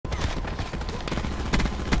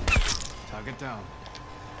Target down.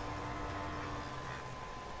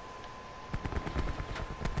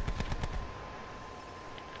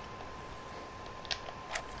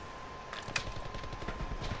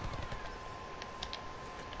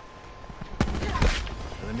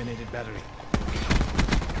 Eliminated battery.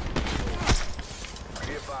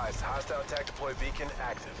 Be advised, hostile attack deploy beacon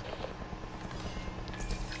active.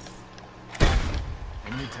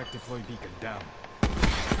 Enemy tech deploy beacon down.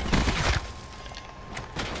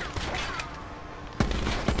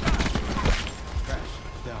 Crash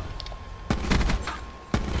down.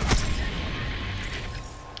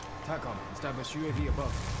 TACOM, establish UAV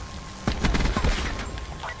above.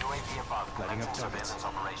 UAV above. Lighting up targets. Surveillance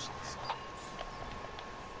operations.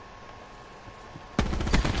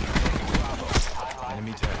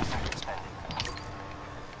 Enemy tech.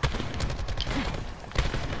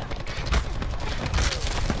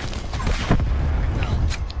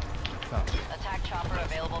 Attack chopper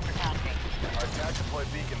available for tasking. Our attack deploy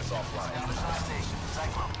beacon is offline. Station.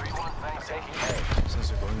 Cyclone 3-1 bank. Taking A.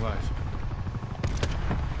 Sensor going live.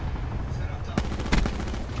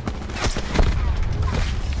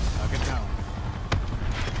 Target down.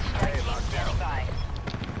 Strike team standing by.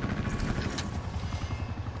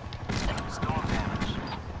 Storm damage.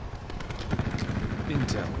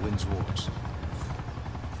 Intel wins wars.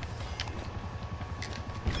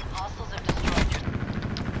 Hostiles have destroyed.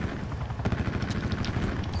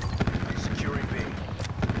 Securing B.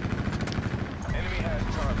 Enemy has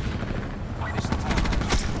Charlie. Mission time.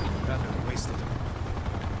 Battery wasted.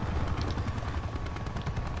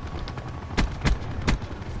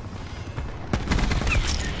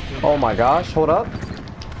 Oh my gosh, hold up.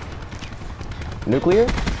 Nuclear?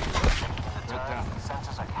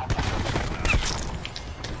 Sensors are captured.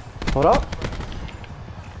 Hold up.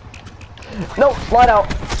 No, slide out.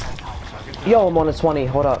 Yo, I'm on a 20.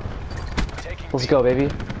 Hold up. Let's go, baby.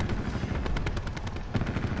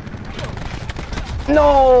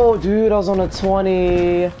 No, dude, I was on a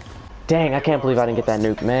 20. Dang, I can't believe I didn't get that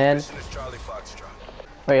nuke, man. Mission is Charlie Foxtrot.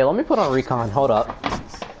 Wait, let me put on recon. Hold up.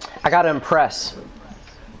 I gotta impress.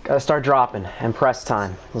 Gotta start dropping. Impress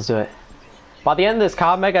time. Let's do it. By the end of this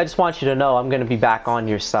COD Meg, I just want you to know I'm gonna be back on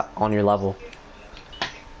your level.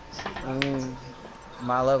 I mean,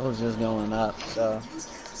 my level's just going up, so.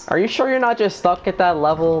 Are you sure you're not just stuck at that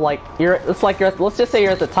level? Like it's like you're. Let's just say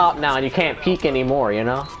you're at the top now and you can't peak anymore. You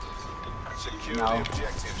know? Secure No. the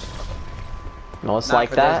objectives. No, it's Not like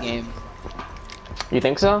for that. This game. You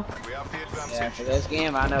think so? We have the advantage. Yeah, for this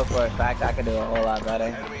game, I know for a fact I could do a whole lot better.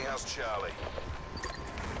 Enemy has Charlie.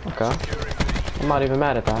 Okay. Securing B. I'm not even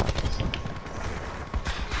mad at that.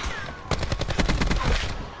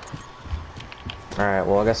 Alright,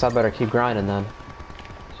 well I guess I better keep grinding then.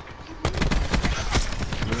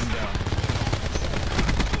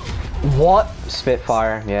 What?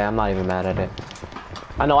 Spitfire. Yeah, I'm not even mad at it.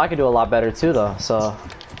 I know I could do a lot better too though, so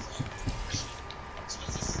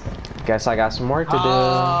guess I got some work to do.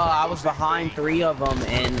 I was behind 3 of them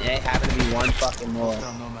and it happened to be one fucking more.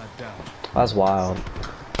 Nomad down. That's wild.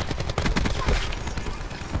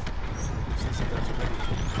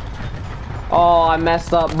 Oh, I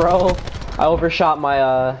messed up, bro. I overshot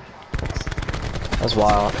my That's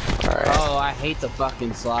wild. Alright. Oh, I hate the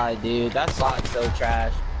fucking slide, dude. That slide's so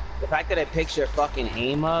trash. The fact that it picks your fucking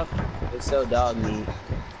aim up is so dog meat.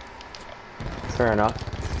 Fair enough.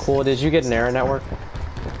 Cool, did you get an error network?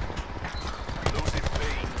 Losing B.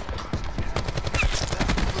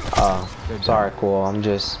 Oh, sorry, cool. I'm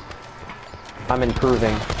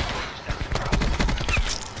improving.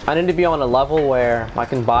 I need to be on a level where I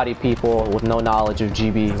can body people with no knowledge of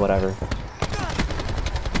GB, whatever.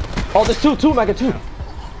 Oh, there's two, Mega 2.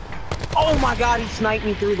 Oh my god, he sniped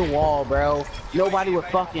me through the wall, bro. Nobody would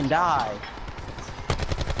fucking die.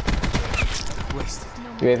 Wasted.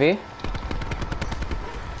 UAV?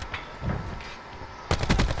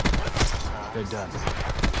 They're done.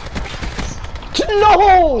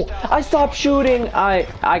 No! I stopped shooting. I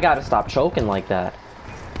gotta stop choking like that.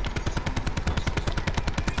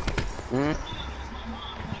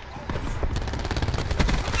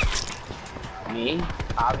 Me?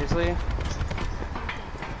 Obviously.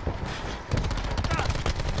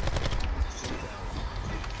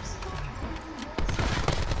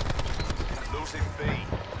 Losing B.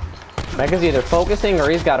 Mega's either focusing or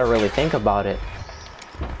he's gotta really think about it.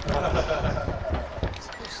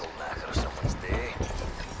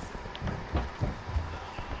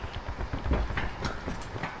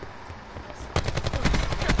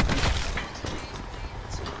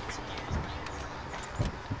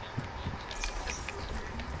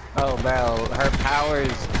 Oh, bro, her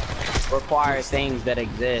powers require things that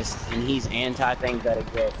exist, and he's anti things that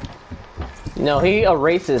exist. No, he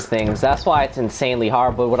erases things. That's why it's insanely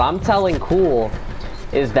hard. But what I'm telling Cool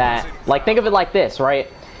is that, like, think of it like this, right?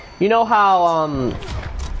 You know how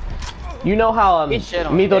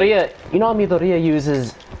Midoriya, you know how Midoriya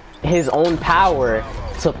uses his own power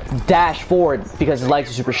to dash forward because his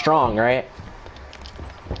legs are super strong, right?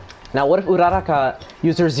 Now, what if Uraraka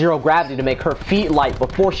used her zero gravity to make her feet light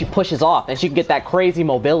before she pushes off, and she can get that crazy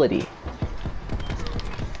mobility?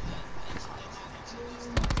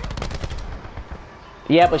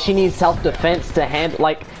 Yeah, but she needs self-defense to handle,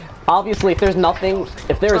 like, obviously if there's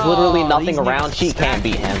literally nothing around, she can't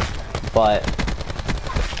beat him. But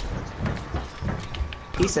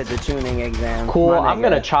he said the tuning exam. Cool, I'm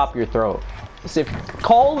gonna chop your throat. So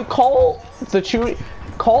call the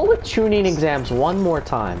tuning exams one more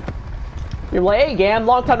time. You're like, hey Gam,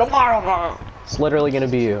 long time no. It's literally gonna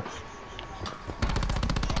be you.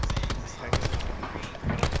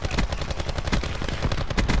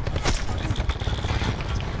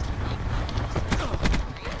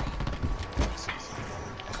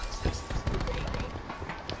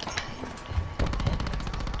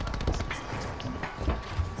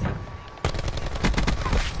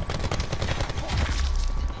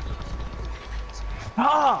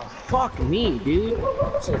 Oh, fuck me, dude.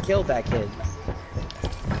 I should have killed that kid.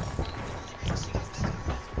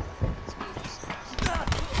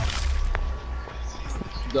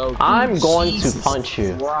 I'm going to punch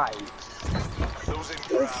you. Right.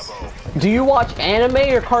 Do you watch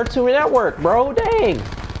anime or Cartoon Network, bro? Dang.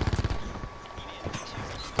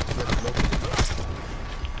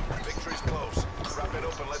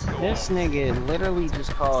 This nigga literally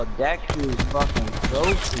just called Deku fucking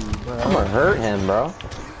Goku, bro. I'm gonna hurt him, bro.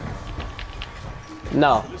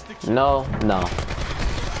 No. No, no.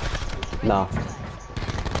 No.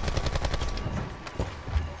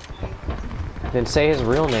 Then say his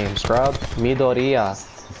real name, scrub. Midoriya.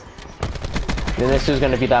 Then this is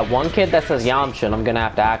gonna be that one kid that says Yamcha, and I'm gonna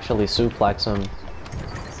have to actually suplex him.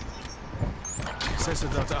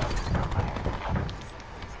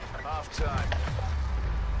 Half time.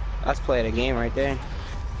 Let's play the game right there.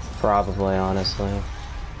 Probably, honestly.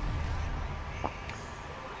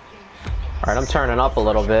 Alright, I'm turning up a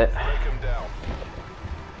little bit. Break him down.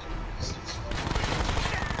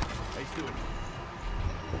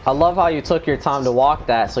 I love how you took your time to walk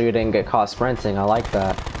that so you didn't get caught sprinting. I like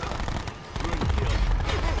that.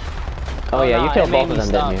 Oh yeah, no, you killed it both made of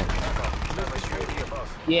me them, didn't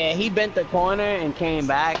you? Yeah, he bent the corner and came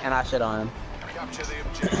back, and I shit on him. Capture the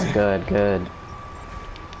objective. Good, good.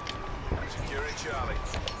 Securing Charlie.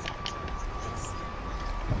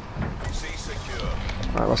 C secure.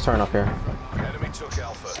 Alright, let's turn up here. Enemy took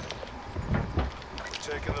Alpha.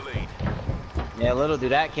 Taking the lead. Yeah, little do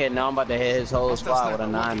that kid know I'm about to hit his whole squad with a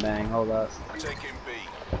 9-bang. Hold up. Taking B.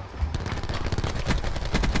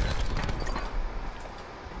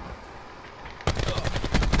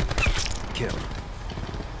 Kill.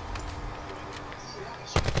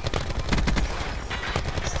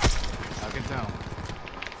 Knock it down.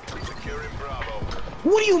 Securing Bravo.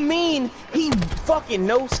 What do you mean he fucking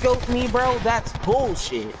no-scoped me, bro? That's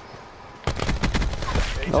bullshit.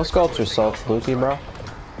 No scopes are so fluky, bro.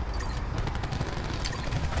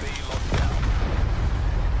 B locked down.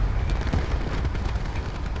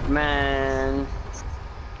 Man.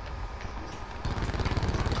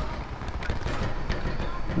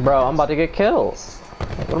 Bro, I'm about to get killed.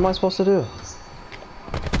 What am I supposed to do?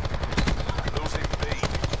 Losing B.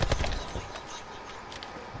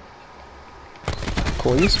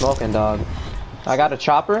 Cool, you smoking, dog. I got a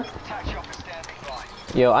chopper.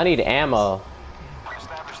 Yo, I need ammo.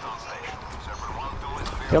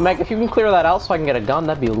 Yo, Meg, if you can clear that out so I can get a gun,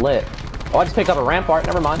 that'd be lit. Oh, I just picked up a rampart.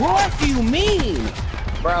 Never mind. What do you mean?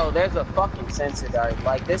 Bro, there's a fucking sensor dart.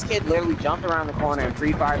 Like, this kid literally jumped around the corner and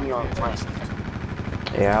free-fired me on flank.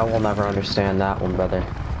 Yeah, I will never understand that one, brother.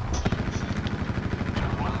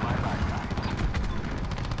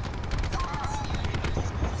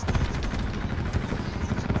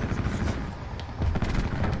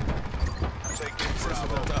 Taking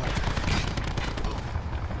Bravo.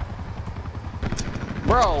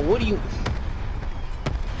 Bro, what do you...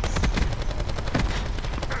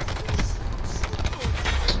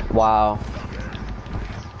 Wow.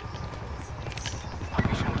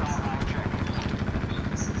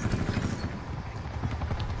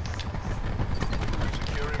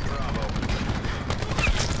 Securing Bravo.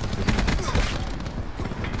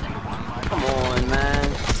 Come on,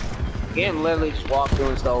 man. Game literally just walked through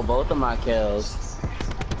and stole both of my kills.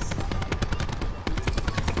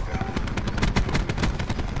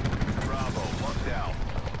 Bravo, locked down.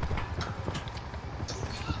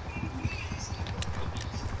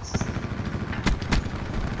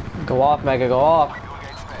 Go off, Mega, go off.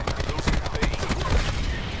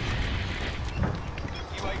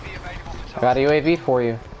 I got a UAV for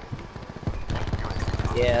you.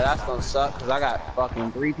 Yeah, that's gonna suck because I got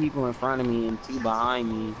fucking 3 people in front of me and 2 behind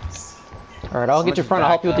me. Alright, I'll get your front. I'll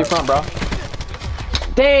help you with your front, bro.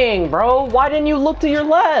 Dang, bro. Why didn't you look to your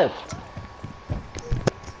left?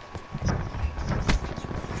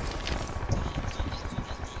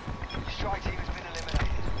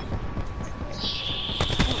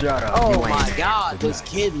 Shut up. Oh my god, this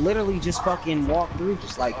kid literally just fucking walked through,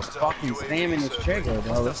 just like fucking spamming his trigger,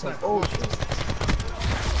 bro. It's like, oh shit.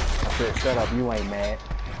 I said, shut up, you ain't mad.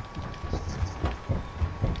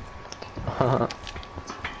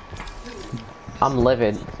 I'm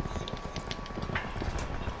livid.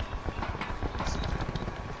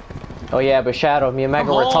 Oh yeah, but Shadow, me and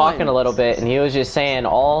Mega were talking a little bit, and he was just saying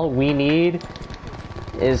all we need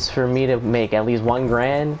is for me to make at least 1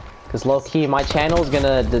 grand. Because low-key, my channel is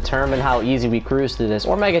gonna determine how easy we cruise through this.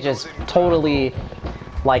 Or Mega just totally,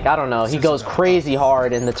 like, I don't know, he goes crazy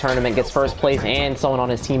hard in the tournament, gets first place, and someone on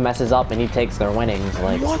his team messes up and he takes their winnings.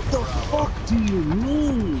 Like, What the fuck do you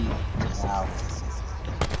mean? Wow.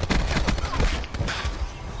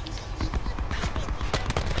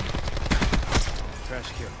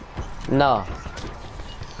 Trash kill. no.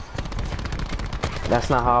 That's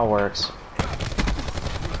not how it works.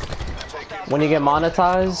 When you get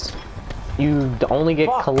monetized, you only get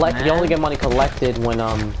you only get money collected when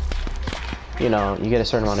you know, you get a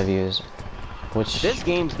certain amount of views. Which This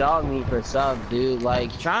game's dog meat for sub, dude.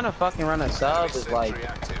 Like, trying to fucking run a sub is like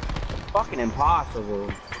fucking impossible.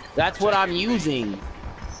 That's what I'm using.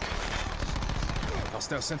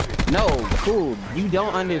 Hostile sentry. No, cool. You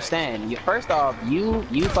don't understand. First off, you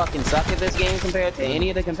fucking suck at this game compared to any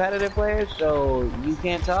of the competitive players, so you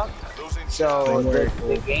can't talk. So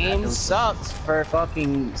the game sucks for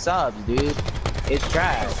fucking subs, dude. It's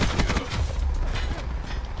trash.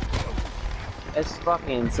 This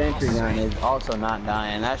fucking sentry gun is also not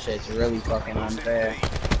dying. That shit's really fucking unfair.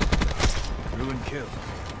 Ruin kill.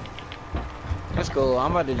 That's cool.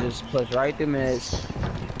 I'm about to just push right through miss.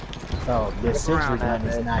 Oh, the Look around sentry gun that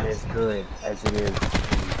is bitch. not as good as it is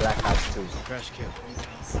in Black Ops 2. Trash kill.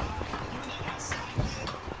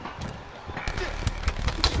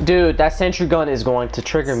 dude, that sentry gun is going to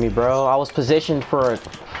trigger me, bro. I was positioned for a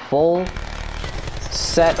full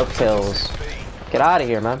set of kills. Get out of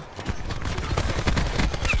here, man.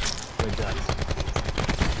 We're done.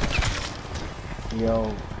 Yo.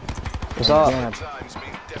 What's up? Damn.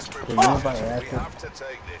 Can anybody ask him?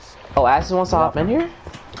 Oh, Aston wants to hop in here?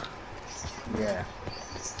 Yeah.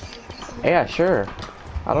 Yeah, sure.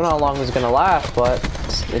 I don't know how long this is gonna last, but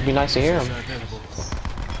it'd be nice to hear him.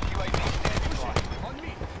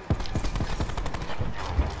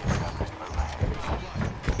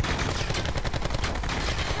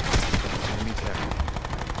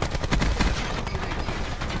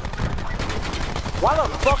 Why the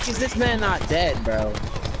fuck is this man not dead, bro?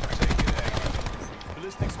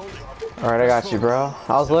 Alright, I got you, bro.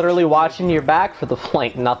 I was literally watching your back for the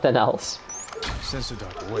flank, nothing else. Sensor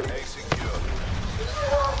dart away.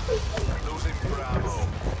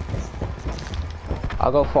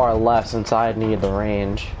 I'll go far left since I need the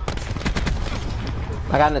range.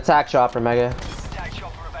 I got an attack chopper, Mega.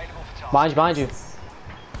 Behind you.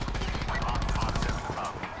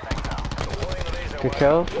 Good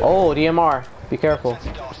kill. Oh, DMR. Be careful.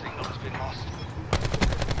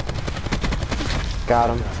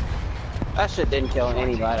 Got him. That shit didn't kill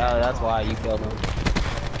anybody. Oh, that's why you killed him.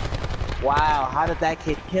 Wow, how did that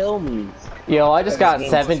kid kill me? Yo, I just got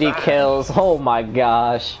 70 kills. Oh my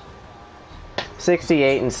gosh.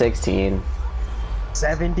 68 and 16.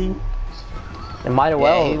 70? It might have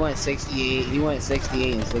well. Yeah, he went 68. He went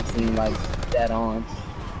 68 and 16, like dead on.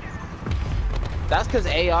 That's because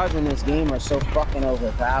ARs in this game are so fucking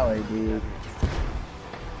overpowered, dude.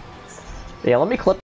 Yeah, let me clip